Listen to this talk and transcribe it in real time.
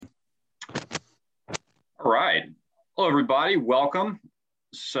All right. Hello, everybody. Welcome.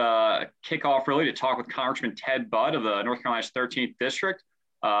 It's kickoff really to talk with Congressman Ted Budd of the North Carolina's 13th District.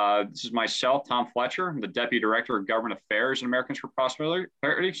 This is myself, Tom Fletcher. I'm the Deputy Director of Government Affairs and Americans for Prosperity.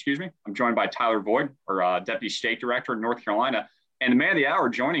 I'm joined by Tyler Voigt, our Deputy State Director in North Carolina. And the man of the hour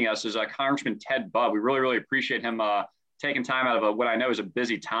joining us is Congressman Ted Budd. We really appreciate him taking time out of what I know is a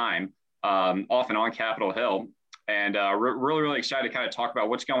busy time off and on Capitol Hill. And really excited to kind of talk about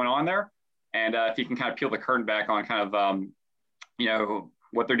what's going on there. And if you can kind of peel the curtain back on kind of,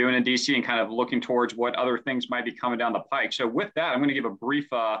 what they're doing in DC and kind of looking towards what other things might be coming down the pike. So with that, I'm going to give a brief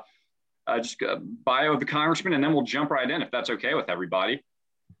bio of the congressman, and then we'll jump right in if that's okay with everybody.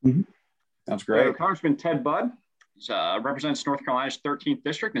 Mm-hmm. Sounds great. So, Congressman Ted Budd represents North Carolina's 13th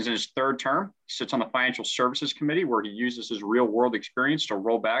district and is in his third term. He sits on the Financial Services Committee, where he uses his real world experience to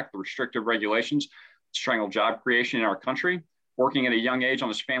roll back the restrictive regulations that strangle job creation in our country. Working at a young age on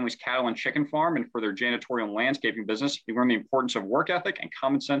his family's cattle and chicken farm and for their janitorial and landscaping business, he learned the importance of work ethic and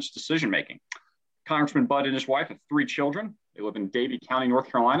common sense decision-making. Congressman Budd and his wife have 3 children. They live in Davie County, North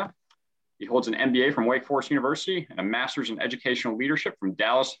Carolina. He holds an MBA from Wake Forest University and a master's in educational leadership from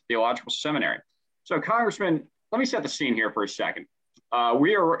Dallas Theological Seminary. So, Congressman, let me set the scene here for a second.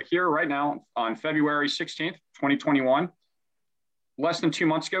 We are here right now on February 16th, 2021. Less than 2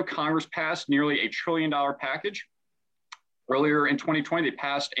 months ago, Congress passed nearly $1 trillion package. Earlier in 2020, they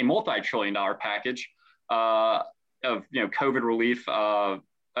passed a multi-trillion-dollar package of COVID relief of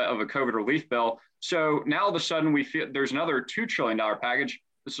a COVID relief bill. So now all of a sudden we feel there's another $2 trillion package.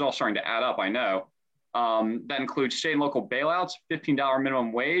 This is all starting to add up, I know. That includes state and local bailouts, $15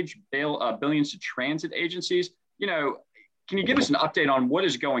 minimum wage, billions to transit agencies. Can you give us an update on what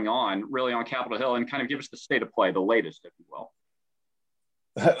is going on really on Capitol Hill and kind of give us the state of play, the latest, if you will?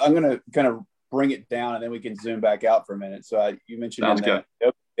 I'm going to kind of bring it down and then we can zoom back out for a minute. So you mentioned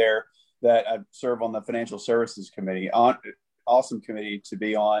there that I serve on the Financial Services Committee. Awesome committee to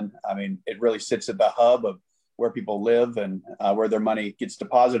be on. I mean, it really sits at the hub of where people live and where their money gets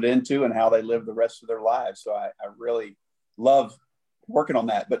deposited into and how they live the rest of their lives. So I really love working on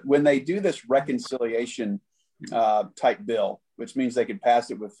that. But when they do this reconciliation type bill, which means they could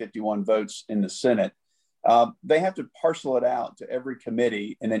pass it with 51 votes in the Senate, they have to parcel it out to every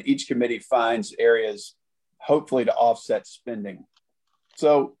committee, and then each committee finds areas, hopefully, to offset spending.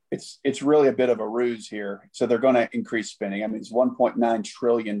 So it's really a bit of a ruse here. So they're going to increase spending. I mean, it's $1.9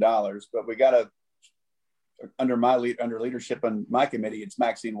 trillion, but we got to, under leadership on my committee, it's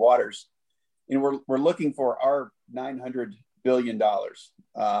Maxine Waters, and we're looking for our $900 billion.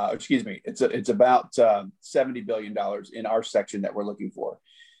 It's about $70 billion in our section that we're looking for.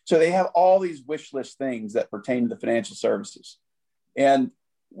 So they have all these wish list things that pertain to the financial services. And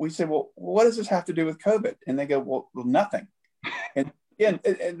we say, well, what does this have to do with COVID? And they go, well nothing. And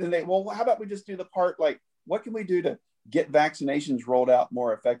then they, well, how about we just do the part, like, what can we do to get vaccinations rolled out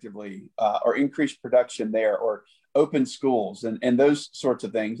more effectively or increase production there or open schools and those sorts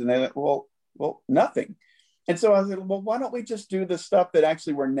of things? And they're like, well, nothing. And so I said, well, why don't we just do the stuff that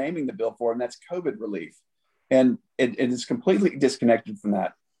actually we're naming the bill for, and that's COVID relief. And it is completely disconnected from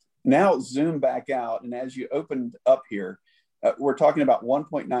that. Now zoom back out, and as you opened up here, we're talking about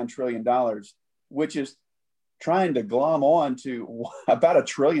 $1.9 trillion, which is trying to glom on to about $1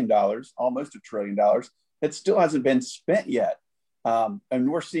 trillion, almost $1 trillion, that still hasn't been spent yet. And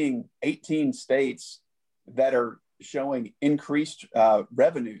we're seeing 18 states that are showing increased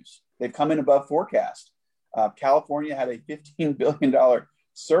revenues. They've come in above forecast. California had a $15 billion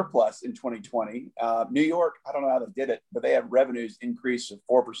surplus in 2020. New York, I don't know how they did it, but they have revenues increase of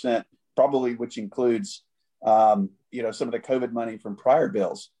 4%, probably, which includes, some of the COVID money from prior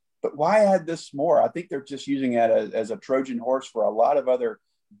bills. But why add this more? I think they're just using it as a Trojan horse for a lot of other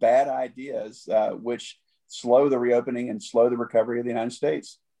bad ideas, which slow the reopening and slow the recovery of the United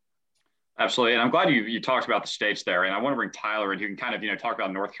States. Absolutely. And I'm glad you talked about the states there. And I want to bring Tyler in who can kind of, talk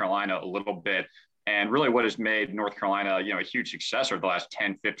about North Carolina a little bit. And really what has made North Carolina, a huge success over the last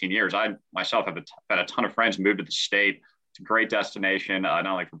 10, 15 years. I myself have had a ton of friends move to the state. It's a great destination, not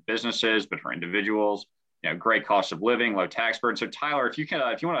only for businesses, but for individuals, great cost of living, low tax burden. So Tyler, if you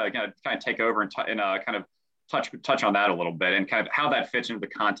want to kind of take over and kind of touch on that a little bit and kind of how that fits into the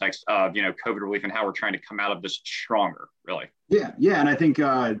context of, COVID relief and how we're trying to come out of this stronger, really. Yeah. And I think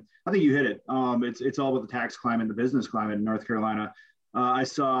you hit it. It's all about the tax climate, the business climate in North Carolina. I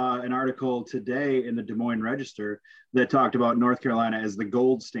saw an article today in the Des Moines Register that talked about North Carolina as the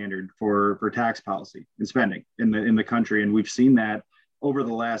gold standard for tax policy and spending in the country. And we've seen that over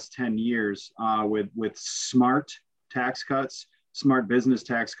the last 10 years with smart tax cuts, smart business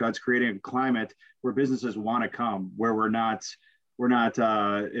tax cuts, creating a climate where businesses want to come, where we're not We're not,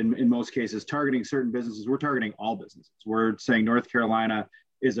 in most cases, targeting certain businesses. We're targeting all businesses. We're saying North Carolina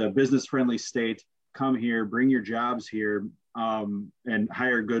is a business-friendly state. Come here, bring your jobs here, and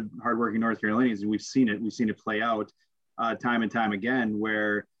hire good, hardworking North Carolinians. And we've seen it. We've seen it play out time and time again,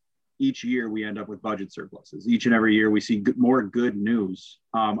 where each year we end up with budget surpluses. Each and every year we see more good news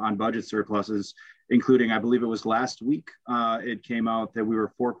on budget surpluses, including, I believe it was last week, it came out that we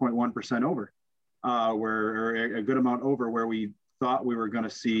were 4.1% over, or a good amount over where we thought we were going to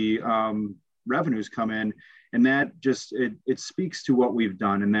see revenues come in. And that just, it speaks to what we've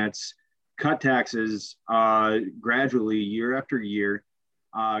done. And that's cut taxes gradually year after year,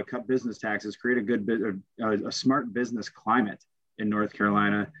 cut business taxes, create a smart business climate in North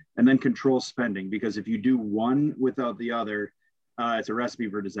Carolina, and then control spending. Because if you do one without the other, it's a recipe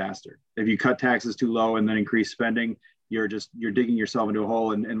for disaster. If you cut taxes too low and then increase spending, you're digging yourself into a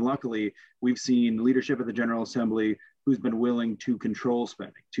hole. And luckily, we've seen leadership at the General Assembly who's been willing to control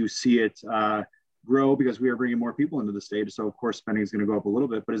spending, to see it grow, because we are bringing more people into the state. So of course, spending is going to go up a little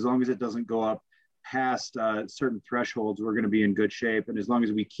bit, but as long as it doesn't go up past certain thresholds, we're going to be in good shape. And as long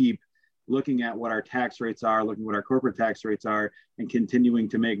as we keep looking at what our tax rates are, looking at what our corporate tax rates are, and continuing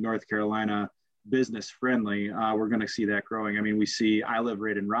to make North Carolina business friendly, we're going to see that growing. I mean, I live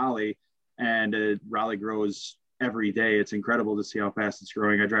right in Raleigh, and Raleigh grows every day. It's incredible to see how fast it's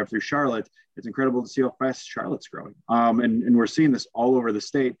growing. I drive through Charlotte. It's incredible to see how fast Charlotte's growing. And we're seeing this all over the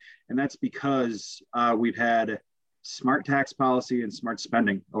state. And that's because we've had smart tax policy and smart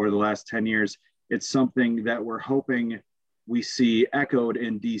spending over the last 10 years. It's something that we're hoping we see echoed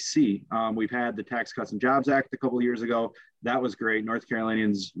in DC. We've had the Tax Cuts and Jobs Act a couple of years ago. That was great. North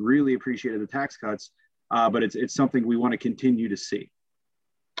Carolinians really appreciated the tax cuts, but it's something we want to continue to see.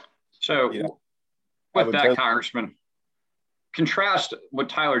 So with that, Congressman, contrast what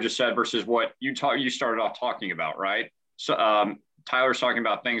Tyler just said versus what you started off talking about, right? So Tyler's talking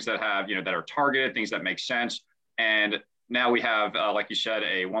about things that have, that are targeted, things that make sense. And now we have, like you said,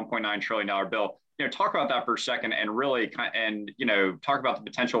 a $1.9 trillion bill. Talk about that for a second and really talk about the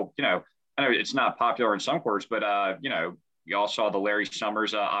potential, I know it's not popular in some quarters, but, you all saw the Larry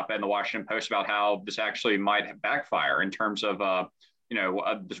Summers op-ed in the Washington Post about how this actually might backfire in terms of,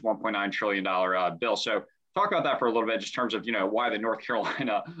 this $1.9 trillion bill. So talk about that for a little bit, just in terms of, why the North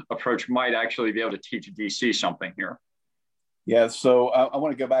Carolina approach might actually be able to teach DC something here. Yeah, so I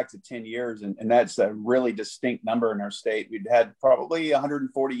want to go back to 10 years, and that's a really distinct number in our state. We'd had probably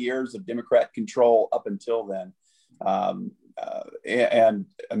 140 years of Democrat control up until then. And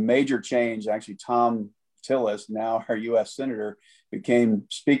a major change, actually, Tom Tillis, now our U.S. Senator, became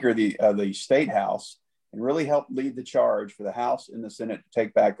Speaker of the State House and really helped lead the charge for the House and the Senate to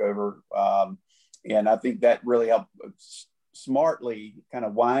take back over. And I think that really helped smartly kind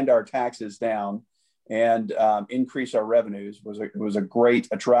of wind our taxes down and increase our revenues. It was a great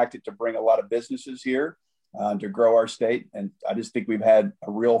attractant to bring a lot of businesses here to grow our state. And I just think we've had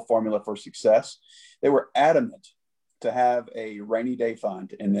a real formula for success. They were adamant to have a rainy day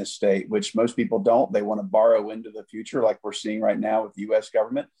fund in this state, which most people don't. They want to borrow into the future, like we're seeing right now with the U.S.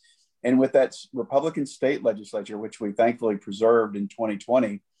 government. And with that Republican state legislature, which we thankfully preserved in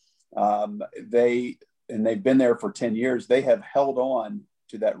 2020, they've been there for 10 years. They have held on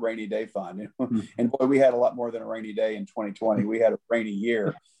to that rainy day fund. And boy, we had a lot more than a rainy day in 2020. We had a rainy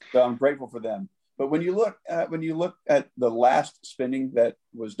year. So I'm grateful for them. But when you look at the last spending that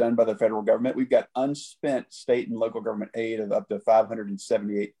was done by the federal government, we've got unspent state and local government aid of up to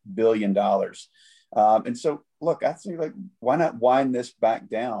 $578 billion. And so, look, I think, why not wind this back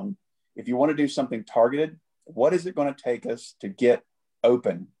down? If you want to do something targeted, what is it going to take us to get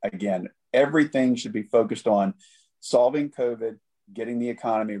open again? Everything should be focused on solving COVID, getting the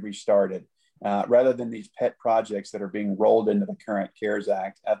economy restarted, rather than these pet projects that are being rolled into the current CARES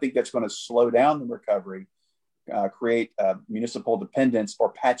Act. I think that's going to slow down the recovery, create municipal dependence,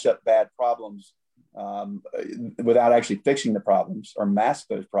 or patch up bad problems without actually fixing the problems or mask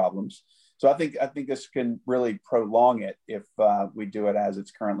those problems. So I think this can really prolong it if we do it as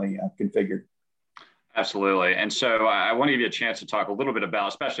it's currently configured. Absolutely. And so I want to give you a chance to talk a little bit about,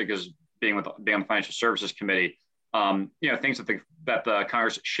 especially because being on the Financial Services Committee, things that the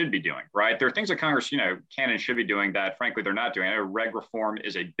Congress should be doing, right? There are things that Congress, can and should be doing that, frankly, they're not doing. I know regulatory reform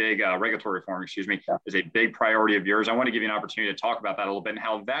is a big priority of yours. I want to give you an opportunity to talk about that a little bit and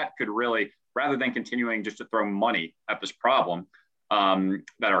how that could really, rather than continuing just to throw money at this problem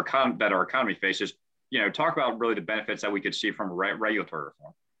that our economy faces, talk about really the benefits that we could see from regulatory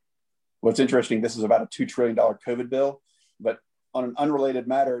reform. What's interesting, this is about a $2 trillion COVID bill, but on an unrelated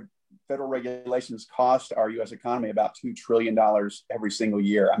matter, federal regulations cost our U.S. economy about $2 trillion every single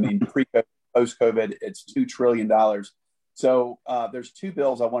year. I mean, pre-COVID, post-COVID, it's $2 trillion. So there's two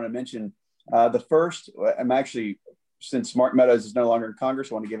bills I want to mention. The first, since Mark Meadows is no longer in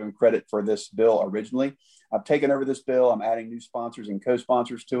Congress, I want to give him credit for this bill originally. I've taken over this bill. I'm adding new sponsors and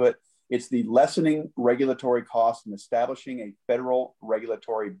co-sponsors to it. It's the Lessening Regulatory Costs and Establishing a Federal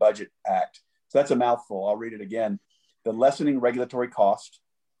Regulatory Budget Act. So that's a mouthful. I'll read it again. The Lessening Regulatory Cost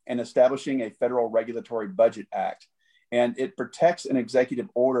and Establishing a Federal Regulatory Budget Act. And it protects an executive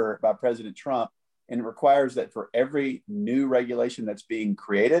order by President Trump, and it requires that for every new regulation that's being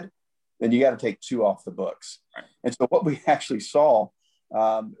created, then you got to take two off the books. Right. And so what we actually saw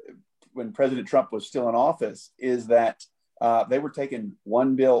when President Trump was still in office is that they were taking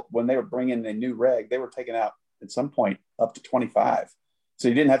one bill, when they were bringing a new reg, they were taking out at some point up to 25. So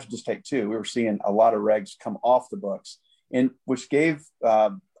you didn't have to just take two. We were seeing a lot of regs come off the books, and which gave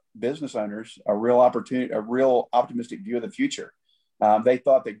business owners a real opportunity, a real optimistic view of the future. They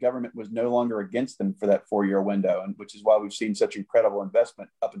thought that government was no longer against them for that 4-year window, and which is why we've seen such incredible investment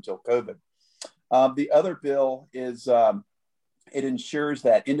up until COVID. The other bill is it ensures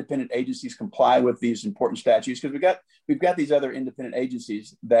that independent agencies comply with these important statutes, because we've got these other independent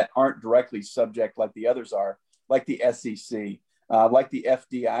agencies that aren't directly subject like the others are, like the SEC, like the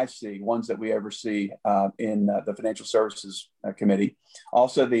FDIC, ones that we oversee in the Financial Services Committee.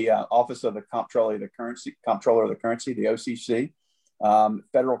 Also, the Office of the Comptroller of the Currency, the OCC,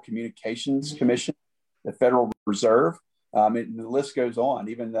 Federal Communications Commission, the Federal Reserve, and the list goes on,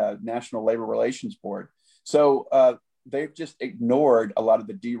 even the National Labor Relations Board. So they've just ignored a lot of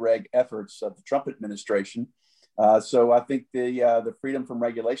the dereg efforts of the Trump administration. So I think the Freedom from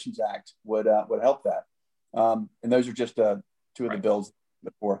Regulations Act would help that. And those are just two of the bills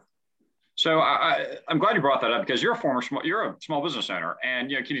before. So I'm glad you brought that up, because you're a small business owner,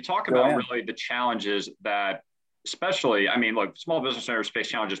 and can you talk about really the challenges that, especially, I mean, look, small business owners face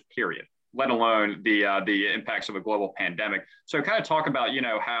challenges, period, let alone the impacts of a global pandemic. So kind of talk about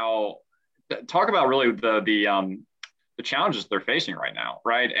really the challenges they're facing right now,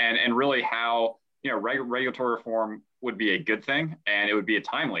 right? And really how regulatory reform would be a good thing, and it would be a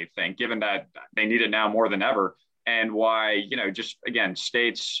timely thing, given that they need it now more than ever. And why, just again,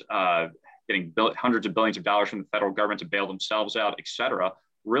 states getting hundreds of billions of dollars from the federal government to bail themselves out, et cetera,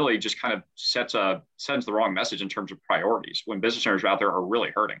 really just kind of sends the wrong message in terms of priorities when business owners out there are really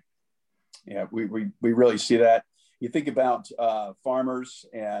hurting. Yeah, we really see that. You think about farmers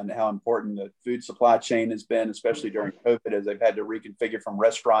and how important the food supply chain has been, especially during COVID, as they've had to reconfigure from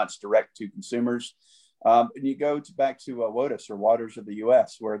restaurants direct to consumers. And you go back to WOTUS, or Waters of the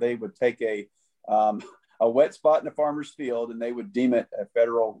U.S., where they would take a wet spot in a farmer's field and they would deem it a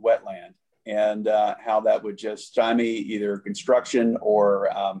federal wetland, and how that would just stymie either construction or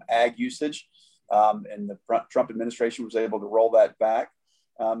ag usage. And the Trump administration was able to roll that back.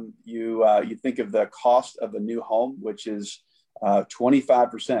 You think of the cost of a new home, which is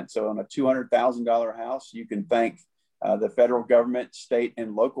 25%. So on a $200,000 house, you can thank the federal government, state,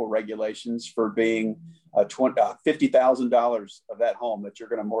 and local regulations for being $50,000 of that home that you're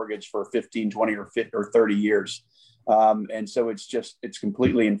going to mortgage for 15, 20, or 30 years. And so it's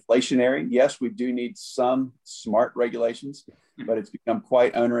completely inflationary. Yes, we do need some smart regulations, but it's become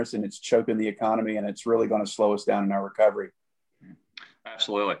quite onerous, and it's choking the economy, and it's really going to slow us down in our recovery.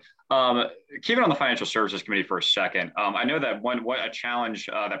 Absolutely. Keeping on the Financial Services Committee for a second, I know that a challenge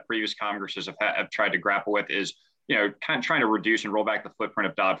that previous Congresses have tried to grapple with is, kind of trying to reduce and roll back the footprint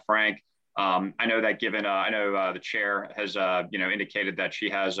of Dodd-Frank. I know that the chair has, indicated that she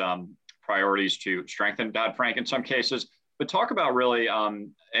has priorities to strengthen Dodd-Frank in some cases, but talk about really,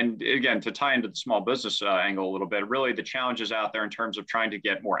 and again, to tie into the small business angle a little bit, really the challenges out there in terms of trying to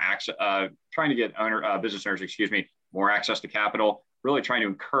get more access, business owners, more access to capital, really trying to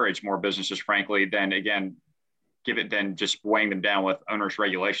encourage more businesses, frankly, than just weighing them down with onerous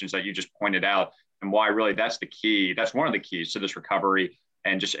regulations that you just pointed out, and why really that's the key. That's one of the keys to this recovery,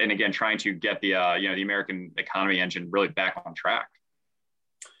 and again, trying to get the American economy engine really back on track.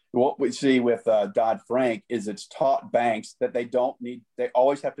 What we see with Dodd-Frank is it's taught banks that they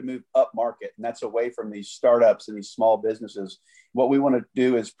always have to move up market, and that's away from these startups and these small businesses. What we want to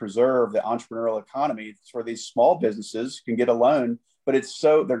do is preserve the entrepreneurial economy where these small businesses can get a loan, but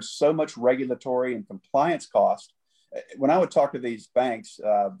there's so much regulatory and compliance cost. When I would talk to these banks,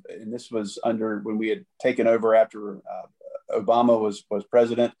 and this was when we had taken over after Obama was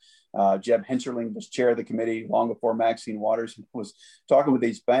president, Jeb Hensarling was chair of the committee long before Maxine Waters was talking with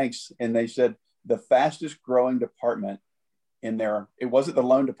these banks, and they said the fastest growing department in there, it wasn't the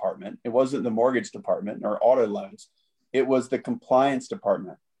loan department, it wasn't the mortgage department or auto loans, it was the compliance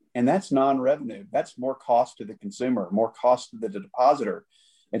department. And that's non-revenue. That's more cost to the consumer, more cost to the depositor.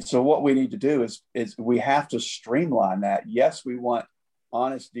 And so what we need to do is we have to streamline that. Yes, we want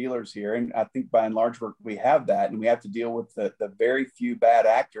honest dealers here. And I think by and large, we have that, and we have to deal with the very few bad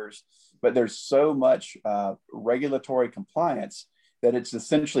actors, but there's so much regulatory compliance that it's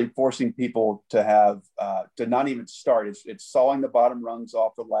essentially forcing people to have, to not even start. It's sawing the bottom rungs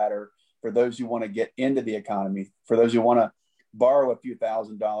off the ladder for those who want to get into the economy, for those who want to borrow a few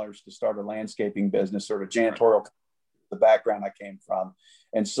 $1,000s to start a landscaping business or a janitorial, the background I came from.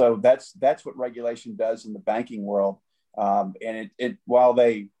 And so that's what regulation does in the banking world. And while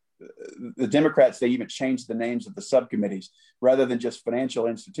the Democrats, they even changed the names of the subcommittees rather than just financial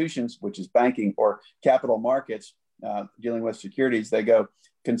institutions, which is banking, or capital markets, dealing with securities, they go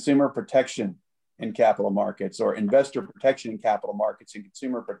consumer protection in capital markets, or investor protection in capital markets, and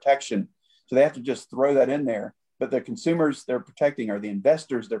consumer protection. So they have to just throw that in there. But the consumers they're protecting, or the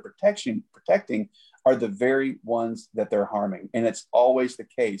investors they're protecting are the very ones that they're harming. And it's always the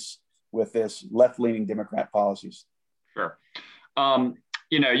case with this left-leaning Democrat policies. Sure.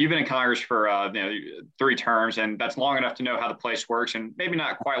 You've been in Congress for 3 terms, and that's long enough to know how the place works, and maybe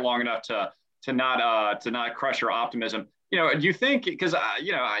not quite long enough to not crush your optimism. Do you think, because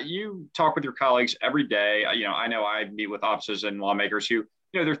you talk with your colleagues every day, I know I meet with offices and lawmakers who,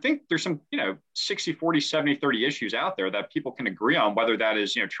 they think there's some, 60, 40, 70, 30 issues out there that people can agree on, whether that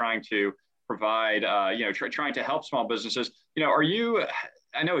is, trying to provide, trying to help small businesses.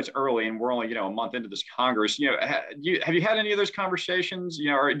 I know it's early and we're only, a month into this Congress, have you had any of those conversations,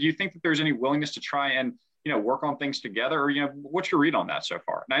 or do you think that there's any willingness to try and, work on things together, or, what's your read on that so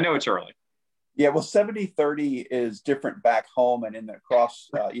far? And I know it's early. Yeah, well, 70-30 is different back home and across,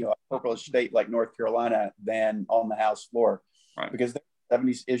 a purplish state like North Carolina than on the House floor, right? Because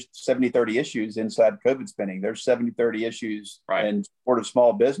there's 70-30 issues inside COVID spending. There's 70-30 issues in support of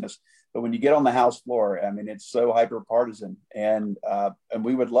small business. But when you get on the House floor, I mean, it's so hyper partisan, and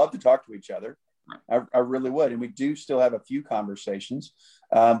we would love to talk to each other. I really would. And we do still have a few conversations,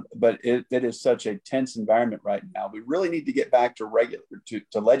 but it is such a tense environment right now. We really need to get back to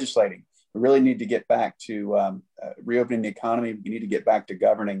legislating. We really need to get back to reopening the economy. We need to get back to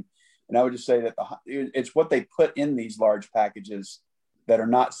governing. And I would just say that it's what they put in these large packages that are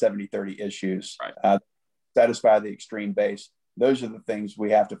not 70-30 issues, satisfy the extreme base. Those are the things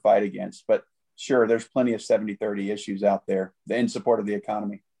we have to fight against. But sure, there's plenty of 70-30 issues out there in support of the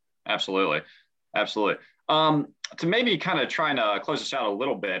economy. Absolutely. To maybe kind of trying to close this out a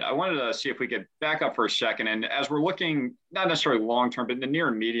little bit, I wanted to see if we could back up for a second. And as we're looking, not necessarily long-term, but in the near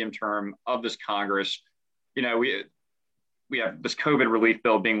and medium term of this Congress, we have this COVID relief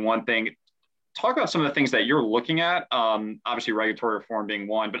bill being one thing. Talk about some of the things that you're looking at, obviously regulatory reform being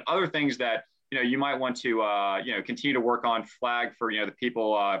one, but other things that, you might want to, continue to work on, flag for, the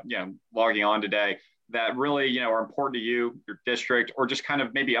people, logging on today that really, are important to you, your district, or just kind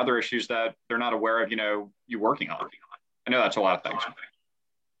of maybe other issues that they're not aware of, you working on. I know that's a lot of things.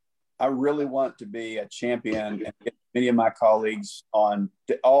 I really want to be a champion, and many of my colleagues all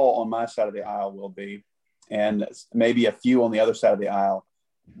on my side of the aisle will be, and maybe a few on the other side of the aisle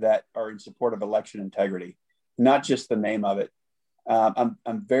that are in support of election integrity, not just the name of it. I'm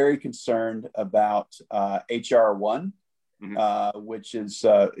very concerned about HR 1, which is,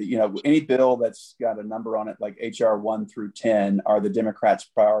 any bill that's got a number on it, like HR 1 through 10 are the Democrats'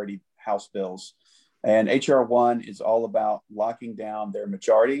 priority House bills. And HR 1 is all about locking down their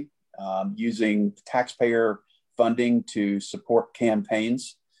majority, using taxpayer funding to support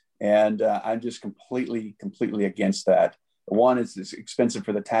campaigns. And I'm just completely against that. One, it's expensive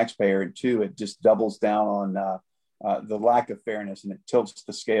for the taxpayer. And 2, it just doubles down on the lack of fairness, and it tilts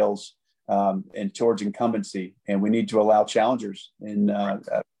the scales and towards incumbency. And we need to allow challengers in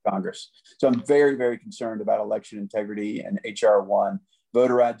Congress. So I'm very, very concerned about election integrity and HR 1.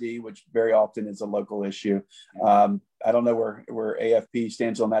 Voter ID, which very often is a local issue. I don't know where AFP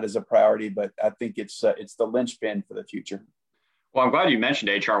stands on that as a priority, but I think it's the linchpin for the future. Well, I'm glad you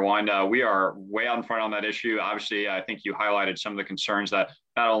mentioned HR 1. We are way out in front on that issue. Obviously, I think you highlighted some of the concerns that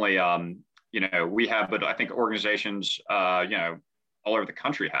not only we have, but I think organizations all over the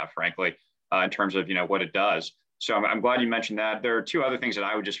country have, frankly, in terms of what it does. So I'm glad you mentioned that. There are 2 other things that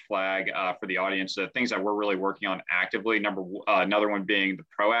I would just flag for the audience, the things that we're really working on actively. Another one being the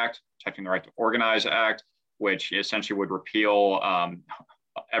PRO Act, Protecting the Right to Organize Act, which essentially would repeal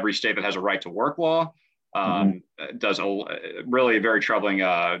every state that has a right to work law. Does a really very troubling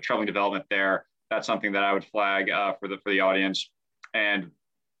development there. That's something that I would flag for the audience, and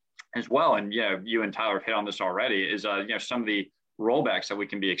as well. And you and Tyler have hit on this already. Is some of the rollbacks that we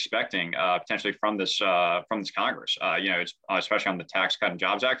can be expecting potentially from this Congress. It's especially on the Tax Cut and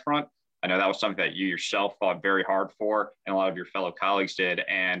Jobs Act front. I know that was something that you yourself fought very hard for, and a lot of your fellow colleagues did.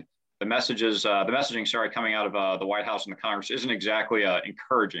 And the messaging, coming out of the White House and the Congress isn't exactly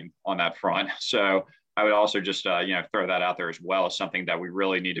encouraging on that front. So I would also just, throw that out there as well as something that we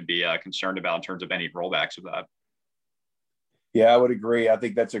really need to be concerned about in terms of any rollbacks of that. Yeah, I would agree. I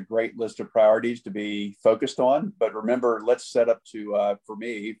think that's a great list of priorities to be focused on. But remember, let's set up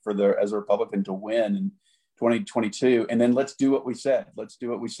as a Republican to win in 2022, and then let's do what we said. Let's do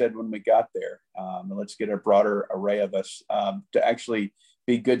what we said when we got there. And let's get a broader array of us to actually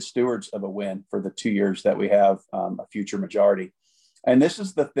be good stewards of a win for the 2 years that we have a future majority. And this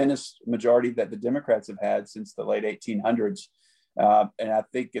is the thinnest majority that the Democrats have had since the late 1800s. And I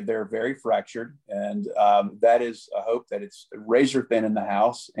think they're very fractured. And that is a hope that it's razor thin in the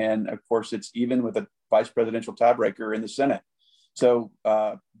House. And of course, it's even with a vice presidential tiebreaker in the Senate. So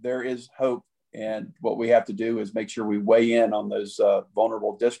there is hope. And what we have to do is make sure we weigh in on those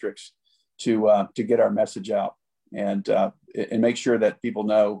vulnerable districts to get our message out and make sure that people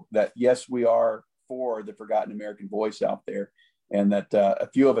know that, yes, we are for the forgotten American voice out there, and that a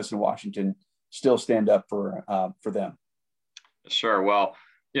few of us in Washington still stand up for them. Sure. Well,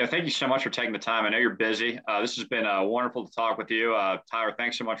 thank you so much for taking the time. I know you're busy. This has been wonderful to talk with you. Tyler,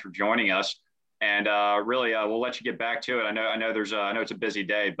 thanks so much for joining us. And really, we'll let you get back to it. I know I know it's a busy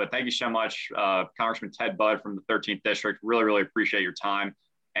day, but thank you so much, Congressman Ted Budd from the 13th District. Really, really appreciate your time.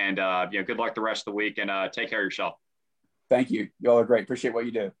 And good luck the rest of the week, and take care of yourself. Thank you. Y'all are great. Appreciate what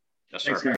you do. Yes, sir. Thanks,